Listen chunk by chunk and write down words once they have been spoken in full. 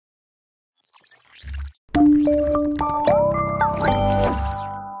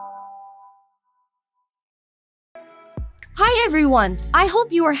Hi everyone, I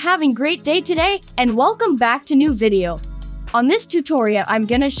hope you are having a great day today, and welcome back to new video. On this tutorial, I'm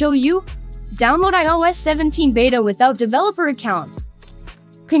gonna show you download iOS 17 beta without developer account.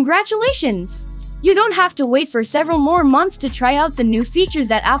 Congratulations! You don't have to wait for several more months to try out the new features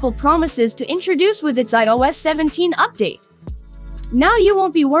that Apple promises to introduce with its iOS 17 update. Now you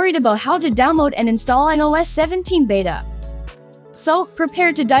won't be worried about how to download and install iOS 17 beta. So,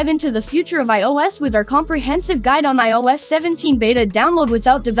 prepare to dive into the future of iOS with our comprehensive guide on iOS 17 beta download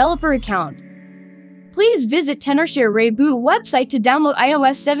without developer account. Please visit Tenorshare Reiboot website to download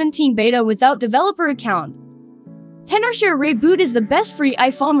iOS 17 beta without developer account. Tenorshare Reiboot is the best free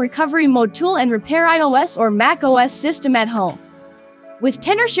iPhone recovery mode tool and repair iOS or Mac OS system at home. With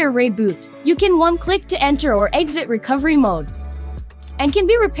Tenorshare Reiboot, you can one-click to enter or exit recovery mode, and can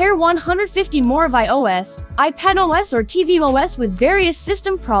be repair 150 more of iOS, iPadOS or tvOS with various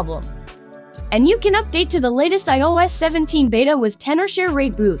system problem. And you can update to the latest iOS 17 beta with Tenorshare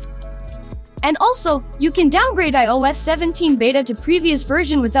Reiboot. And also, you can downgrade iOS 17 beta to previous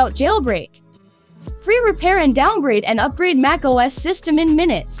version without jailbreak. Free repair and downgrade and upgrade Mac OS system in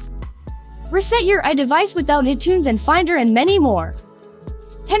minutes. Reset your iDevice without iTunes and Finder and many more.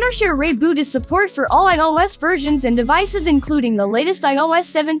 Tenorshare Reiboot is support for all iOS versions and devices including the latest iOS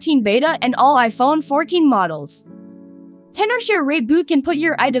 17 beta and all iPhone 14 models. Tenorshare Reiboot can put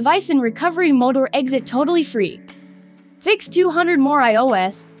your iDevice in recovery mode or exit totally free. Fix 200 more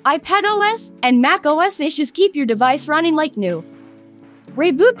iOS, iPadOS, and Mac OS issues, keep your device running like new.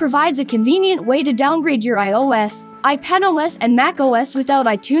 Reiboot provides a convenient way to downgrade your iOS, iPadOS, and Mac OS without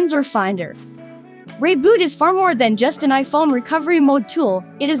iTunes or Finder. Reiboot is far more than just an iPhone recovery mode tool,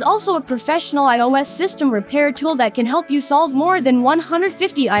 it is also a professional iOS system repair tool that can help you solve more than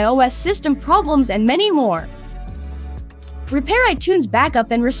 150 iOS system problems and many more. Repair iTunes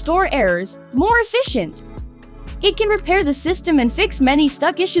backup and restore errors, more efficient. It can repair the system and fix many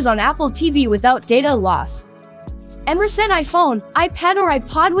stuck issues on Apple TV without data loss. And reset iPhone, iPad or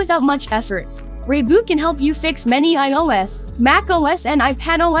iPod without much effort. Reiboot can help you fix many iOS, Mac OS and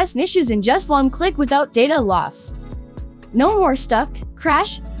iPadOS issues in just one click without data loss. No more stuck,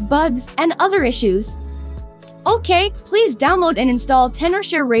 crash, bugs, and other issues. Okay, please download and install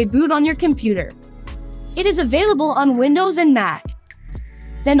Tenorshare Reiboot on your computer. It is available on Windows and Mac.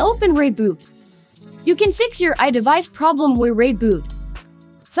 Then open Reiboot. You can fix your iDevice problem with Reiboot,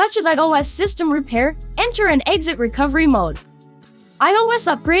 such as iOS system repair, enter and exit recovery mode,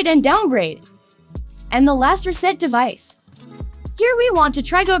 iOS upgrade and downgrade, and the last reset device. Here we want to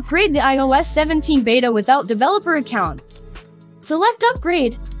try to upgrade the iOS 17 beta without developer account. Select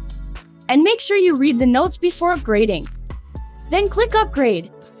upgrade, and make sure you read the notes before upgrading. Then click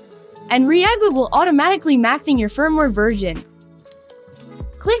upgrade, and Reiboot will automatically maxing your firmware version.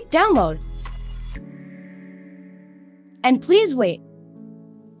 Click download, and please wait.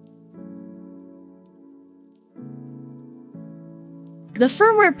 The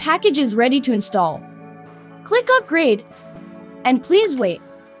firmware package is ready to install. Click upgrade, and please wait.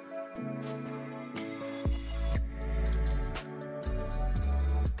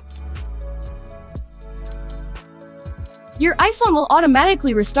 Your iPhone will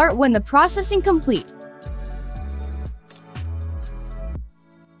automatically restart when the processing complete.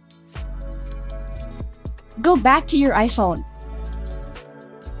 Go back to your iPhone.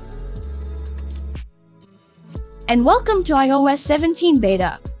 And welcome to iOS 17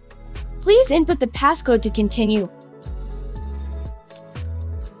 beta. Please input the passcode to continue.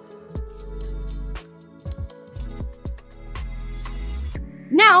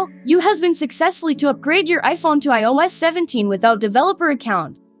 Now, you has been successfully to upgrade your iPhone to iOS 17 without developer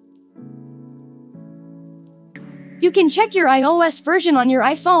account. You can check your iOS version on your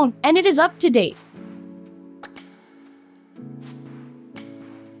iPhone, and it is up to date.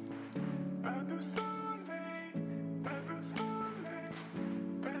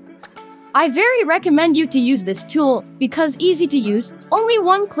 I very recommend you to use this tool, because easy to use, only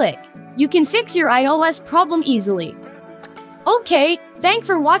one click. You can fix your iOS problem easily. Okay, thanks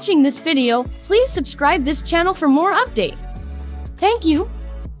for watching this video, please subscribe this channel for more update. Thank you.